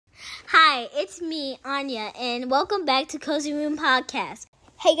Hi, it's me, Anya, and welcome back to Cozy Room Podcast.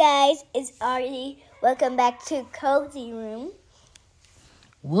 Hey guys, it's Artie. Welcome back to Cozy Room.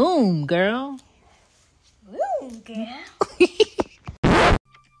 Womb, girl. Woo, girl.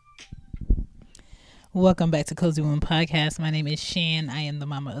 Welcome back to Cozy Room Podcast. My name is Shan. I am the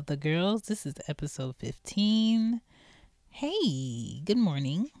mama of the girls. This is episode 15. Hey, good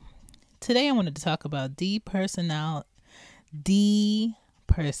morning. Today I wanted to talk about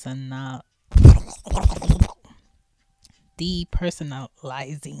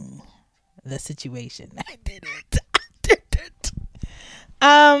depersonalizing the situation. I did it.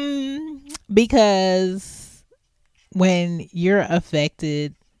 Because when you're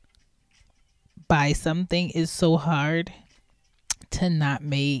affected by something, it's so hard to not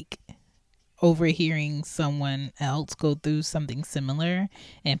make overhearing someone else go through something similar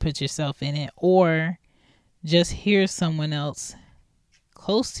and put yourself in it, or just hear someone else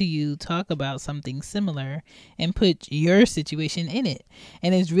close to you talk about something similar and put your situation in it.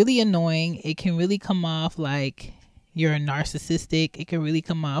 And it's really annoying. It can really come off like you're narcissistic. It can really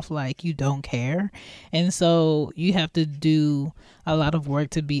come off like you don't care. And so you have to do a lot of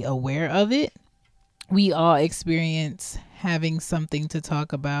work to be aware of it. We all experience having something to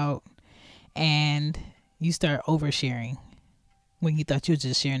talk about and you start oversharing when you thought you were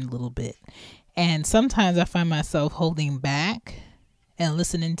just sharing a little bit. And sometimes I find myself holding back and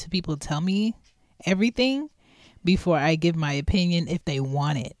listening to people tell me everything before I give my opinion if they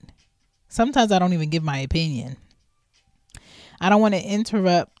want it. Sometimes I don't even give my opinion. I don't want to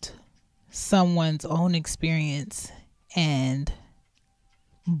interrupt someone's own experience and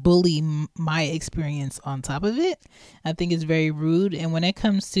bully my experience on top of it. I think it's very rude. And when it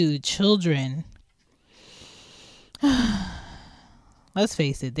comes to children, let's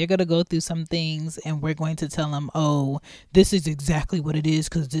face it, they're going to go through some things and we're going to tell them, oh, this is exactly what it is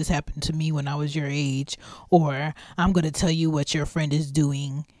because this happened to me when I was your age, or I'm going to tell you what your friend is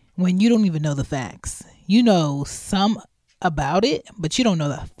doing, when you don't even know the facts. You know some about it, but you don't know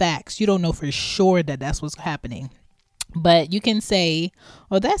the facts. You don't know for sure that that's what's happening. But you can say,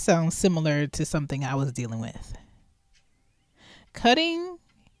 oh, that sounds similar to something I was dealing with. Cutting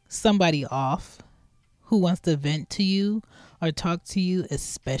somebody off who wants to vent to you or talk to you,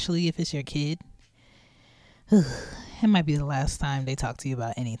 especially if it's your kid, it might be the last time they talk to you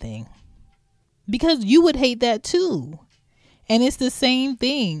about anything. Because you would hate that too. And it's the same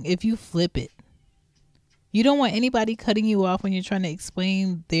thing if you flip it. You don't want anybody cutting you off when you're trying to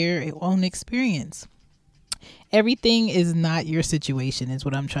explain their own experience. Everything is not your situation is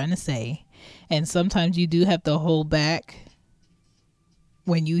what I'm trying to say. And sometimes you do have to hold back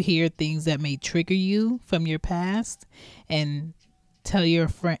when you hear things that may trigger you from your past, and tell your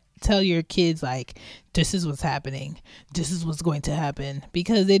kids, like, this is what's happening. This is what's going to happen,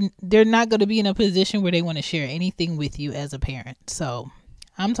 because they're not going to be in a position where they want to share anything with you as a parent. So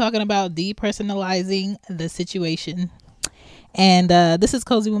I'm talking about depersonalizing the situation. And this is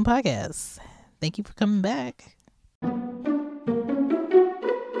Cozy Room Podcast. Thank you for coming back.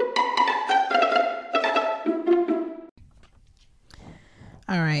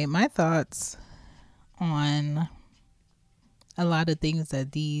 All right, my thoughts on a lot of things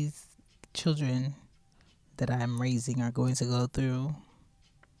that these children that I'm raising are going to go through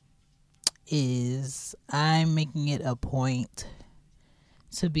is I'm making it a point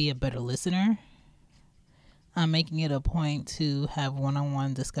to be a better listener. I'm making it a point to have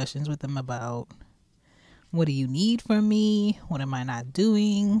one-on-one discussions with them about, what do you need from me? What am I not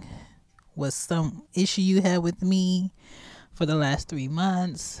doing? What's some issue you had with me for the last 3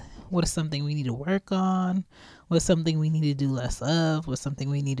 months? What is something we need to work on? What's something we need to do less of? What's something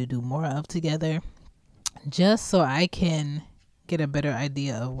we need to do more of together? Just so I can get a better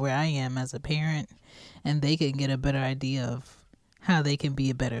idea of where I am as a parent, and they can get a better idea of how they can be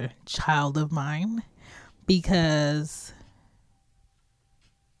a better child of mine. Because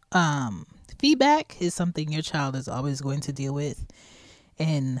feedback is something your child is always going to deal with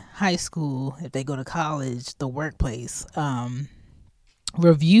in high school, if they go to college, the workplace.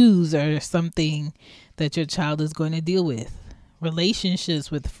 Reviews are something that your child is going to deal with.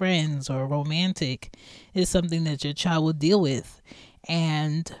 Relationships with friends or romantic is something that your child will deal with.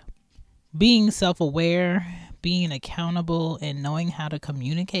 And being self-aware, being accountable, and knowing how to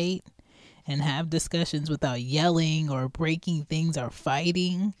communicate and have discussions without yelling or breaking things or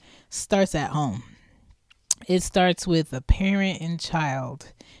fighting starts at home. It starts with a parent and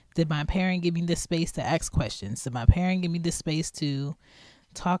child. Did my parent give me the space to ask questions? Did my parent give me the space to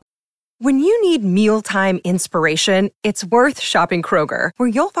talk When you need mealtime inspiration, it's worth shopping Kroger, where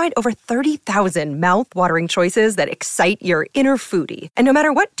you'll find over 30,000 mouth-watering choices that excite your inner foodie. And no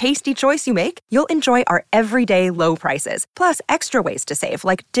matter what tasty choice you make, you'll enjoy our everyday low prices, plus extra ways to save,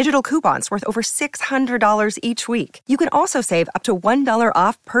 like digital coupons worth over $600 each week. You can also save up to $1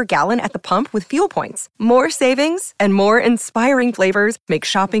 off per gallon at the pump with fuel points. More savings and more inspiring flavors make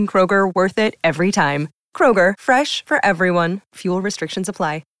shopping Kroger worth it every time. Kroger, fresh for everyone. Fuel restrictions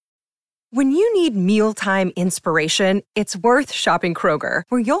apply. When you need mealtime inspiration, it's worth shopping Kroger,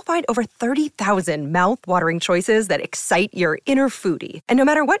 where you'll find over 30,000 mouth-watering choices that excite your inner foodie. And no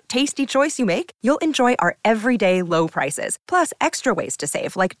matter what tasty choice you make, you'll enjoy our everyday low prices, plus extra ways to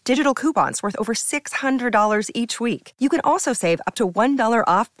save, like digital coupons worth over $600 each week. You can also save up to $1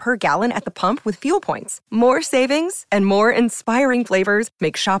 off per gallon at the pump with fuel points. More savings and more inspiring flavors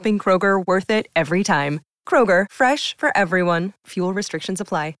make shopping Kroger worth it every time. Kroger, fresh for everyone. Fuel restrictions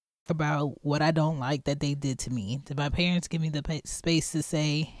apply. About what I don't like that they did to me. Did my parents give me the space to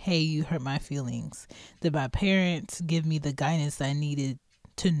say, hey, you hurt my feelings? Did my parents give me the guidance I needed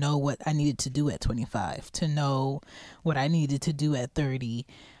to know what I needed to do at 25, to know what I needed to do at 30?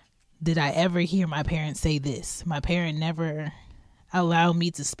 Did I ever hear my parents say this? My parent never allowed me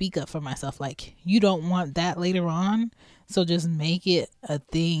to speak up for myself. Like, you don't want that later on, so just make it a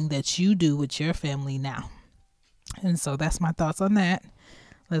thing that you do with your family now. And so that's my thoughts on that.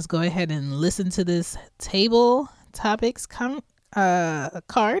 Let's go ahead and listen to this table topics card,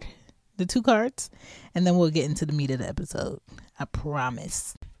 the 2 cards, and then we'll get into the meat of the episode. I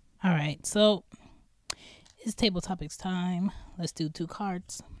promise. All right, so it's table topics time. Let's do 2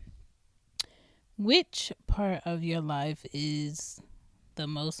 cards. Which part of your life is the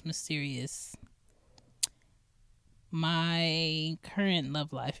most mysterious? My current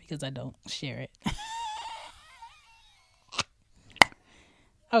love life, because I don't share it.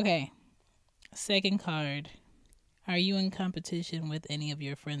 Okay, second card. Are you in competition with any of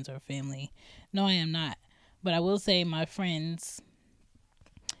your friends or family? No, I am not. But I will say my friends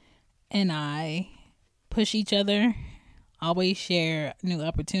and I push each other, always share new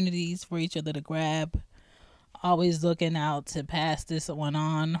opportunities for each other to grab, always looking out to pass this one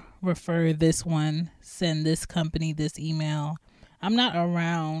on, refer this one, send this company this email. I'm not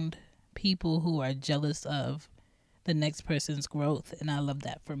around people who are jealous of the next person's growth, and I love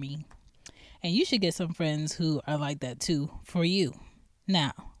that for me. And you should get some friends who are like that too for you.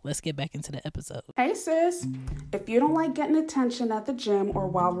 Now, let's get back into the episode. Hey sis, if you don't like getting attention at the gym or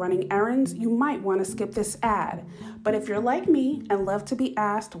while running errands, you might want to skip this ad. But if you're like me and love to be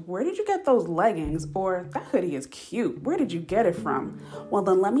asked, where did you get those leggings? Or that hoodie is cute, where did you get it from? Well,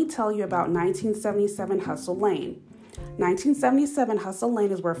 then let me tell you about 1977 Hustle Lane. 1977 Hustle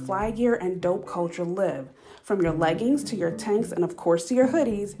Lane is where fly gear and dope culture live. From your leggings to your tanks and of course to your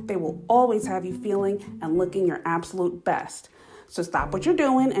hoodies, they will always have you feeling and looking your absolute best. So stop what you're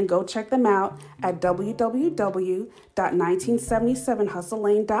doing and go check them out at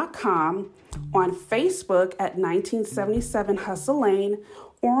www.1977hustlelane.com, on Facebook at 1977 Hustle Lane,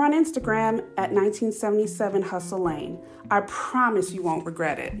 or on Instagram at 1977 Hustle Lane. I promise you won't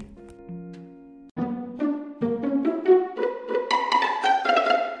regret it.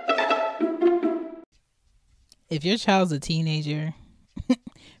 If your child's a teenager,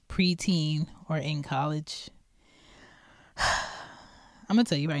 preteen, or in college, I'm going to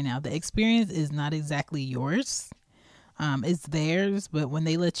tell you right now, the experience is not exactly yours. It's theirs, but when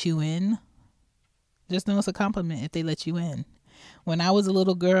they let you in, just know it's a compliment if they let you in. When I was a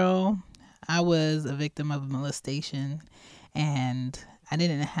little girl, I was a victim of molestation, and I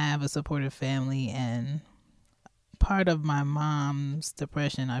didn't have a supportive family, and part of my mom's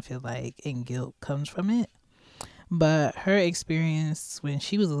depression, I feel like, and guilt comes from it. But her experience when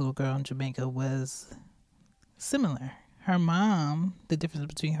she was a little girl in Jamaica was similar. Her mom, the difference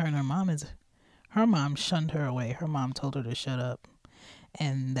between her and her mom is her mom shunned her away. Her mom told her to shut up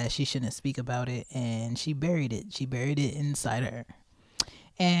and that she shouldn't speak about it. And she buried it. She buried it inside her.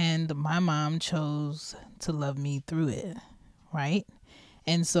 And my mom chose to love me through it, right?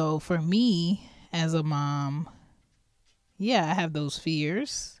 And so for me as a mom, yeah, I have those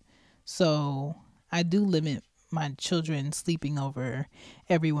fears. So I do limit my children sleeping over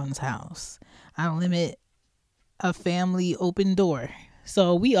everyone's house. I limit a family open door.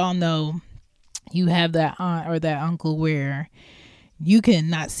 So we all know you have that aunt or that uncle where you can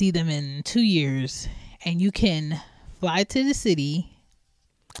not see them in 2 years and you can fly to the city,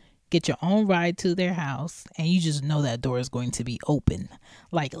 get your own ride to their house, and you just know that door is going to be open,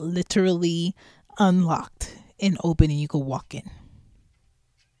 like literally unlocked and open, and you could walk in.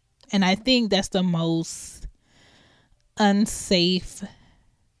 And I think that's the most unsafe,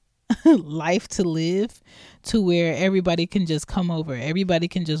 life to live to where everybody can just come over. Everybody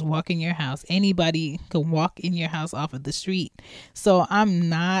can just walk in your house. Anybody can walk in your house off of the street. So I'm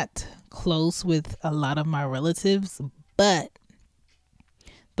not close with a lot of my relatives, but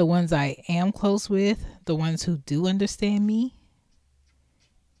the ones I am close with, the ones who do understand me,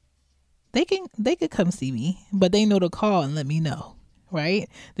 they could come see me, but they know to call and let me know. Right?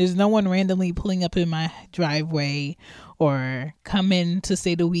 There's no one randomly pulling up in my driveway or coming to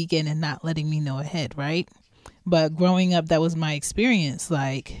stay the weekend and not letting me know ahead, right? But growing up, that was my experience.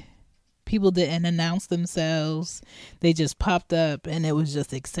 Like, people didn't announce themselves. They just popped up and it was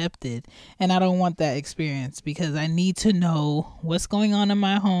just accepted. And I don't want that experience because I need to know what's going on in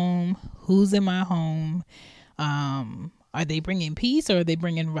my home, who's in my home. Are they bringing peace or are they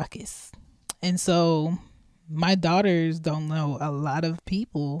bringing ruckus? And so my daughters don't know a lot of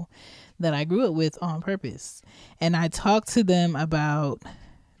people that I grew up with on purpose. And I talk to them about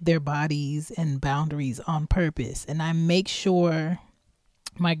their bodies and boundaries on purpose. And I make sure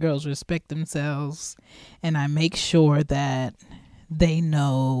my girls respect themselves. And I make sure that they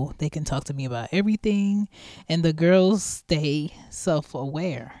know they can talk to me about everything. And the girls stay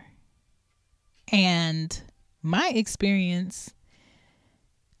self-aware. And my experience,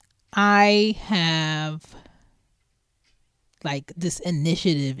 I have like this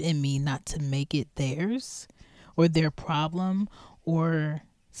initiative in me not to make it theirs or their problem or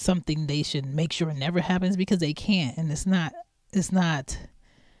something they should make sure never happens, because they can't. And it's not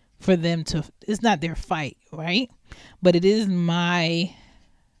for them to, it's not their fight, right? But it is my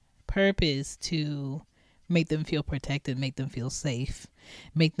purpose to make them feel protected, make them feel safe,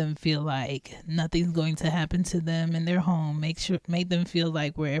 make them feel like nothing's going to happen to them in their home, make them feel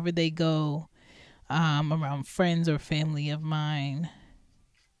like wherever they go, around friends or family of mine,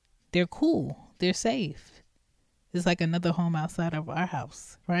 they're cool, they're safe. It's like another home outside of our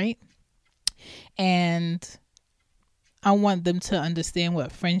house, right? And I want them to understand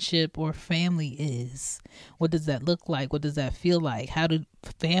what friendship or family is. What does that look like? What does that feel like? How do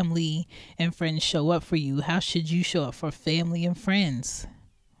family and friends show up for you? How should you show up for family and friends,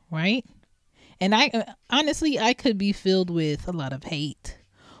 right? And I honestly, I could be filled with a lot of hate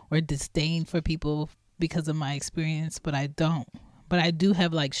or disdain for people because of my experience, but I don't. But I do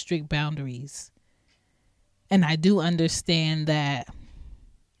have like strict boundaries. And I do understand that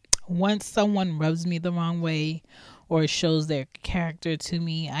once someone rubs me the wrong way or shows their character to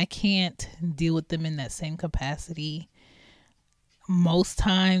me, I can't deal with them in that same capacity. Most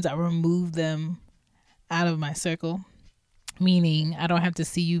times I remove them out of my circle, meaning I don't have to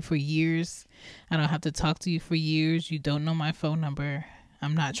see you for years. I don't have to talk to you for years. You don't know my phone number.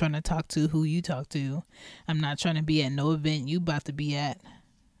 I'm not trying to talk to who you talk to. I'm not trying to be at no event you about to be at.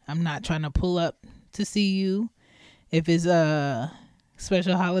 I'm not trying to pull up to see you. If it's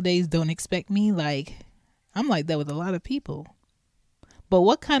special holidays, don't expect me. Like, I'm like that with a lot of people. But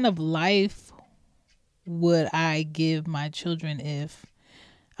what kind of life would I give my children if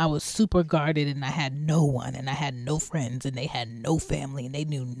I was super guarded and I had no one and I had no friends and they had no family and they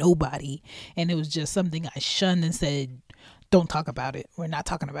knew nobody, and it was just something I shunned and said, don't talk about it. We're not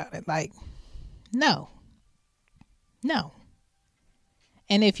talking about it. Like, no.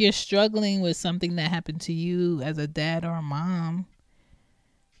 And if you're struggling with something that happened to you as a dad or a mom,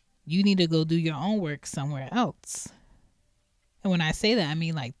 you need to go do your own work somewhere else. And when I say that, I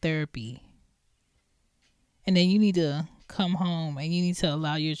mean like therapy. And then you need to come home and you need to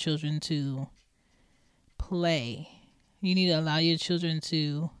allow your children to play. You need to allow your children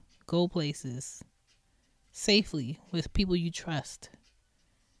to go places safely with people you trust.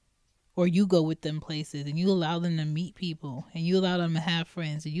 Or you go with them places and you allow them to meet people and you allow them to have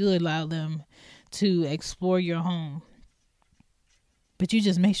friends and you allow them to explore your home. But you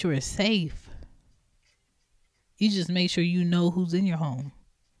just make sure it's safe. You just make sure you know who's in your home.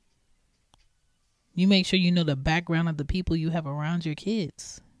 You make sure you know the background of the people you have around your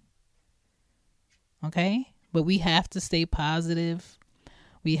kids. Okay? But we have to stay positive.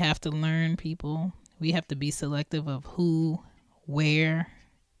 We have to learn people. We have to be selective of who, where,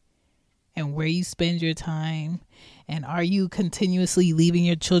 and where you spend your time. And are you continuously leaving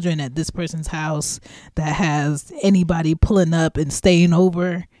your children at this person's house that has anybody pulling up and staying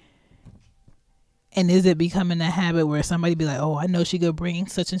over? And is it becoming a habit where somebody be like, oh, I know she could bring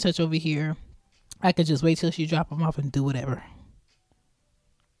such and such over here. I could just wait till she drop them off and do whatever.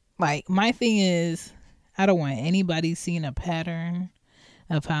 Like, my thing is, I don't want anybody seeing a pattern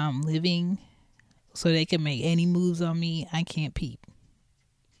of how I'm living so they can make any moves on me. I can't peep.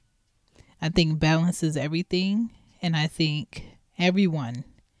 I think balance is everything. And I think everyone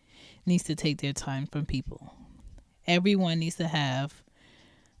needs to take their time from people. Everyone needs to have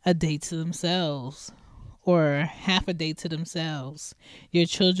a day to themselves or half a day to themselves. Your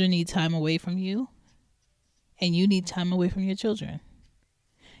children need time away from you, and you need time away from your children.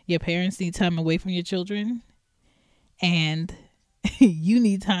 Your parents need time away from your children, and you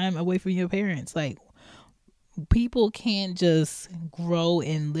need time away from your parents. Like, people can't just grow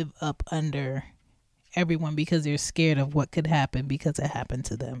and live up under everyone because they're scared of what could happen because it happened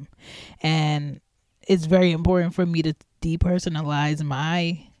to them. And it's very important for me to depersonalize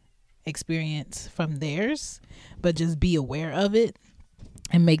my experience from theirs, but just be aware of it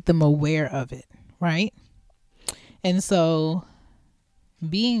and make them aware of it, right? And so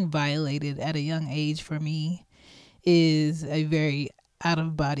being violated at a young age for me is a very out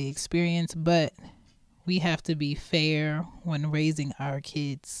of body experience, but we have to be fair when raising our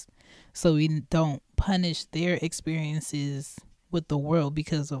kids so we don't punish their experiences with the world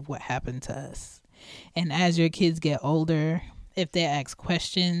because of what happened to us. And as your kids get older, if they ask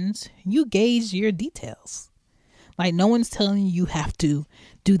questions, you gauge your details. Like, no one's telling you have to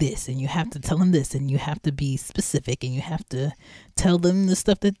do this and you have to tell them this and you have to be specific and you have to tell them the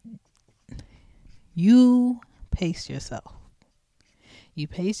stuff that you pace yourself. You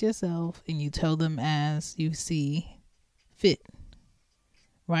pace yourself and you tell them as you see fit,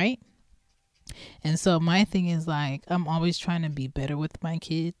 right? And so my thing is, like, I'm always trying to be better with my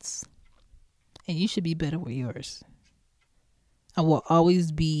kids, and you should be better with yours. I will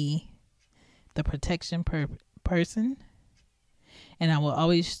always be the protection person, and I will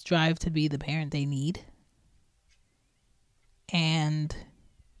always strive to be the parent they need. And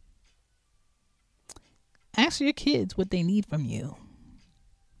ask your kids what they need from you.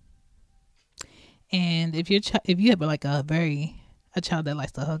 And if you have like a child that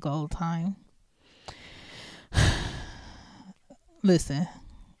likes to hug all the time, listen,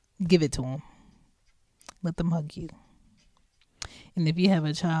 give it to them. Let them hug you. And if you have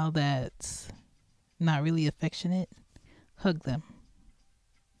a child that's not really affectionate, hug them.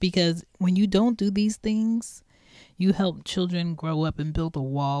 Because when you don't do these things, you help children grow up and build a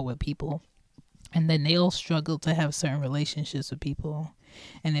wall with people. And then they'll struggle to have certain relationships with people.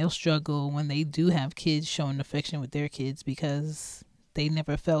 And they'll struggle when they do have kids showing affection with their kids because they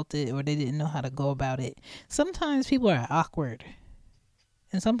never felt it or they didn't know how to go about it. Sometimes people are awkward.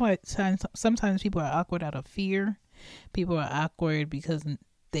 And sometimes people are awkward out of fear. People are awkward because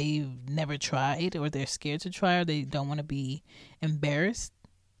they've never tried or they're scared to try or they don't want to be embarrassed.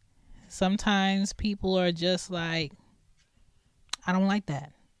 Sometimes people are just like, I don't like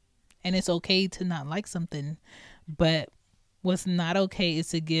that. And it's okay to not like something, but what's not okay is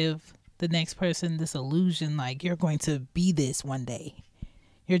to give the next person this illusion like you're going to be this one day.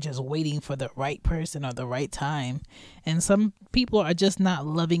 You're just waiting for the right person or the right time. And some people are just not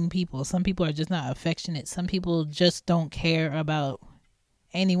loving people. Some people are just not affectionate. Some people just don't care about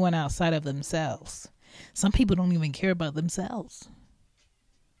anyone outside of themselves. Some people don't even care about themselves.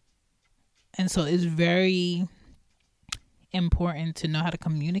 And so it's very important to know how to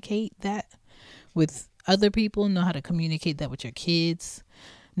communicate that with other people, know how to communicate that with your kids,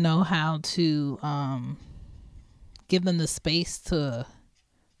 know how to give them the space to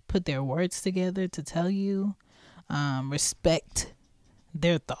put their words together to tell you, respect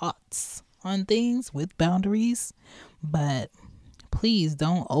their thoughts on things with boundaries, but please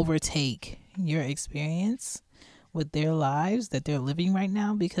don't overtake your experience with their lives that they're living right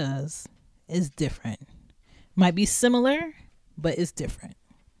now because it's different. Might be similar, but it's different.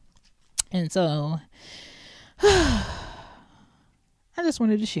 And so I just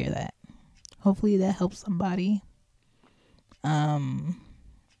wanted to share that. Hopefully that helps somebody.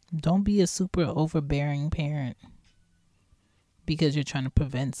 Don't be a super overbearing parent because you're trying to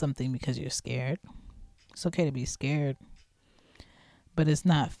prevent something because you're scared. It's okay to be scared, but it's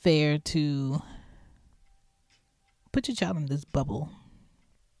not fair to put your child in this bubble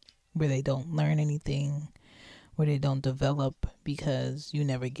where they don't learn anything, where they don't develop because you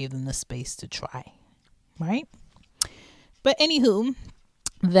never gave them the space to try, right? But anywho,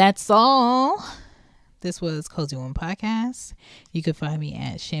 that's all. This was Cozy Woman Podcast. You can find me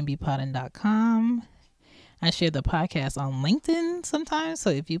at shambypodden.com. I share the podcast on LinkedIn sometimes,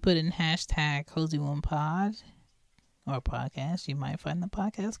 so if you put in hashtag Cozy Woman Pod or podcast, you might find the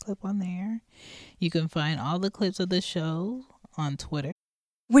podcast clip on there. You can find all the clips of the show on Twitter.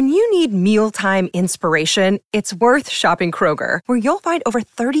 When you need mealtime inspiration, it's worth shopping Kroger, where you'll find over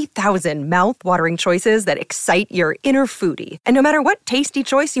 30,000 mouth-watering choices that excite your inner foodie. And no matter what tasty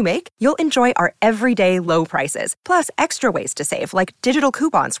choice you make, you'll enjoy our everyday low prices, plus extra ways to save, like digital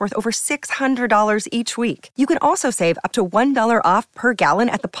coupons worth over $600 each week. You can also save up to $1 off per gallon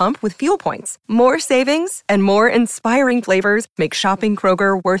at the pump with fuel points. More savings and more inspiring flavors make shopping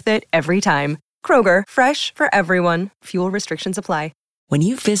Kroger worth it every time. Kroger, fresh for everyone. Fuel restrictions apply. When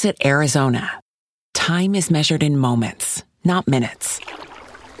you visit Arizona, time is measured in moments, not minutes.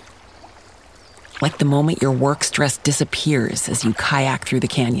 Like the moment your work stress disappears as you kayak through the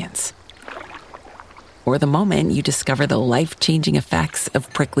canyons. Or the moment you discover the life-changing effects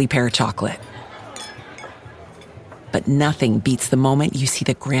of prickly pear chocolate. But nothing beats the moment you see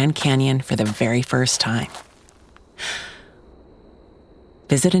the Grand Canyon for the very first time.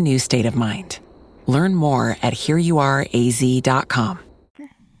 Visit a new state of mind. Learn more at hereyouareaz.com.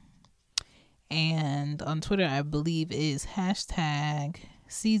 And on Twitter, I believe is hashtag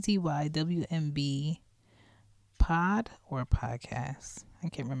CZYWMB pod or podcast. I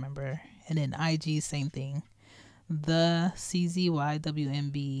can't remember. And then IG, same thing. The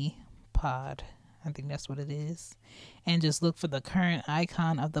CZYWMB pod. I think that's what it is. And just look for the current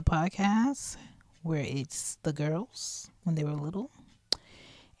icon of the podcast where it's the girls when they were little.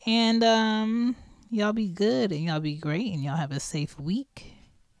 And y'all be good and y'all be great and y'all have a safe week.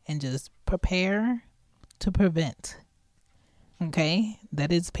 And just prepare to prevent. Okay?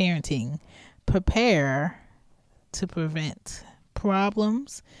 That is parenting. Prepare to prevent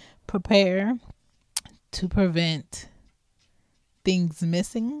problems. Prepare to prevent things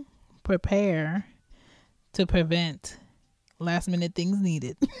missing. Prepare to prevent last minute things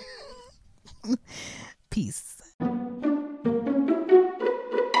needed. Peace.